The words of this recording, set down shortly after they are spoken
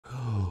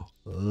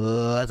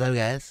What's up,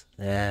 guys?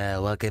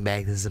 Welcome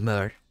back to some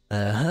more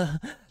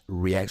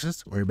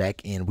reactions. We're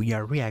back and we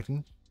are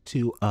reacting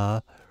to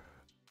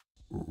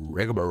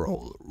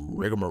Rigamarole,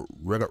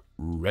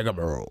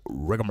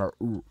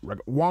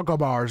 Wonka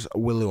Bar's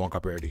Willy Wonka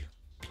parody.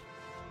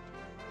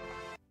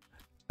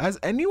 Has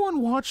anyone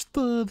watched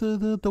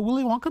the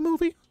Willy Wonka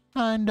movie?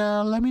 And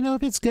let me know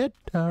if it's good.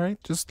 All right,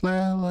 just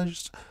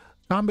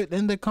comment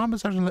in the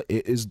comment section.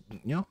 It is,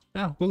 yeah,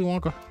 Willy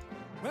Wonka.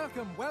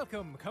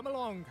 Welcome, come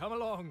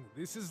along.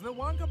 This is the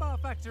Wonka Bar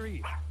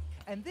Factory.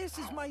 And this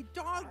is my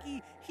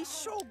doggy. He's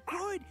so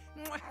good.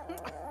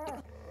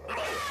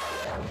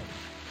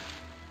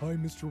 Hi,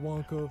 Mr.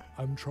 Wonka.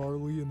 I'm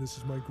Charlie, and this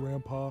is my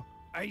grandpa.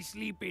 I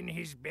sleep in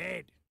his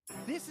bed.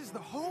 This is the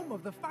home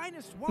of the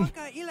finest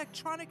Wonka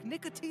electronic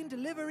nicotine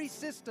delivery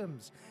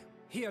systems.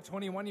 Here,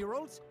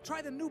 21-year-olds,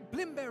 try the new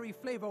Blimberry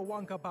flavor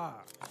Wonka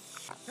Bar.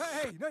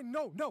 Hey,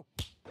 no.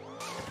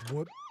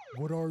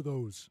 What are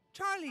those?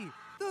 Charlie,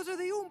 those are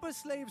the Oompa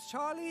slaves,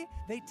 Charlie.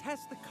 They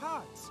test the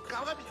cards.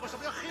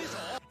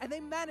 And they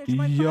manage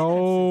my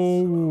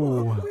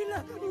finances.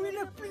 Willa,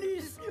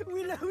 please.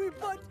 Willa, we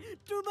bought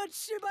too much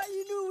Shiba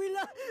Inu,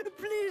 Willa.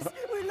 Please,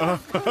 Willa,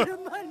 for the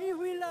money,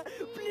 Willa.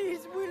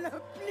 Please,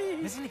 Willa,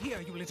 please. Listen here,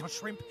 you little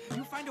shrimp.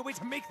 You find a way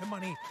to make the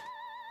money.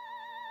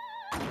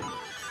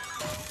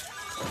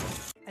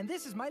 And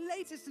this is my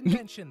latest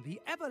invention, the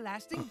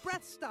everlasting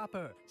breath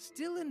stopper.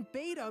 Still in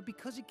beta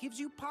because it gives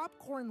you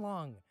popcorn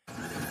lung.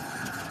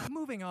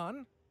 Moving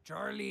on.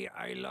 Charlie,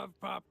 I love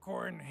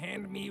popcorn.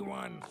 Hand me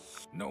one.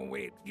 No,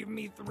 wait, give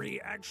me 3.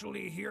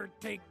 Actually, here,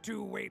 take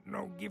 2. Wait,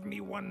 no, give me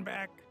 1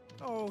 back.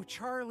 Oh,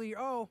 Charlie,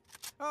 oh,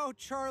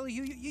 Charlie,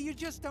 you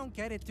just don't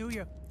get it, do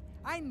you?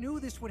 I knew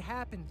this would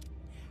happen.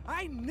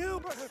 I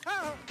knew.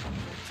 Oh,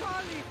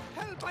 Charlie,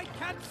 help! I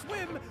can't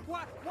swim.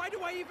 Why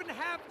do I even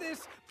have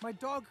this? My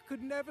dog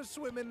could never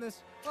swim in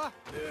this. Well,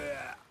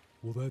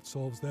 that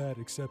solves that,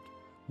 except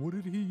what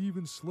did he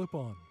even slip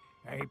on?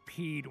 I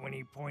peed when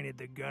he pointed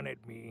the gun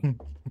at me.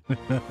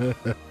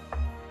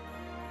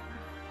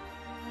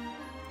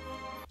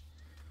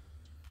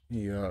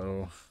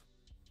 Yo.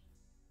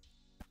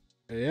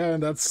 Yeah,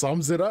 and that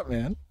sums it up,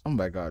 man. Oh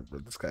my god, bro,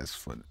 this guy's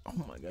fun.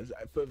 Oh my gosh,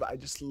 I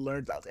just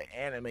learned how to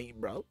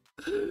animate, bro.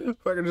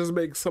 If I can just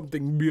make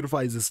something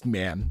beautifies this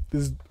man,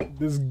 this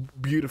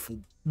beautiful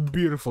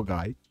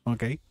guy.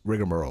 Okay,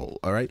 Rigamarole.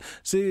 All right.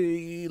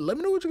 See, let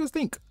me know what you guys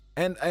think,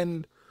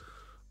 and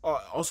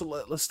also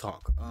let's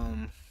talk.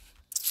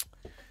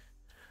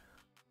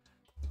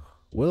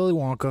 Willy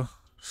Wonka,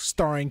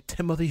 starring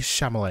Timothy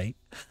Chalamet,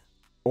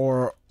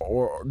 or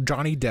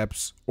Johnny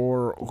Depp's,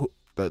 or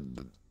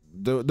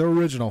the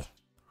original,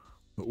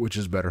 which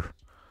is better?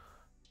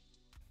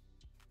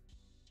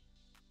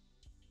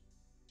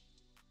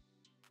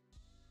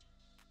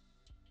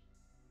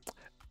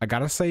 I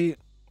gotta say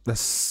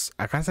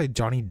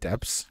Johnny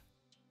Depp's,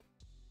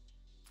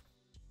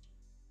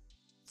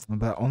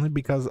 but only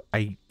because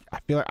I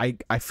feel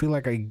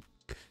like I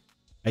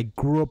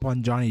grew up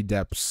on Johnny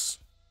Depp's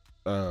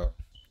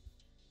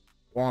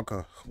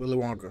Wonka, Willy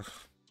Wonka.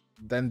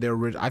 Then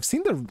I've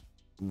seen the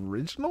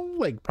original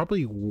like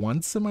probably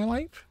once in my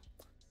life,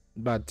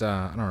 but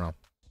I don't know.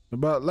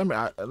 But let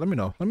me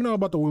know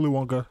about the Willy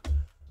Wonka,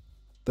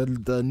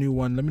 the new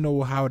one. Let me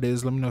know how it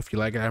is. Let me know if you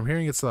like it. I'm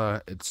hearing it's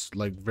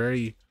like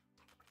very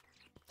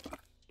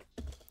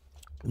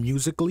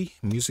musically.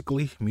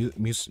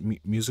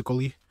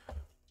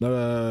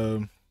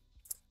 All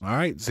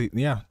right, see,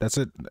 yeah, that's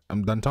it.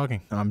 I'm done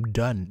talking. I'm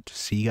done.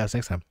 See you guys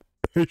next time.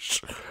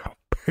 Peace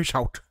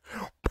out.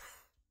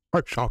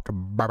 Bye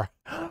bye.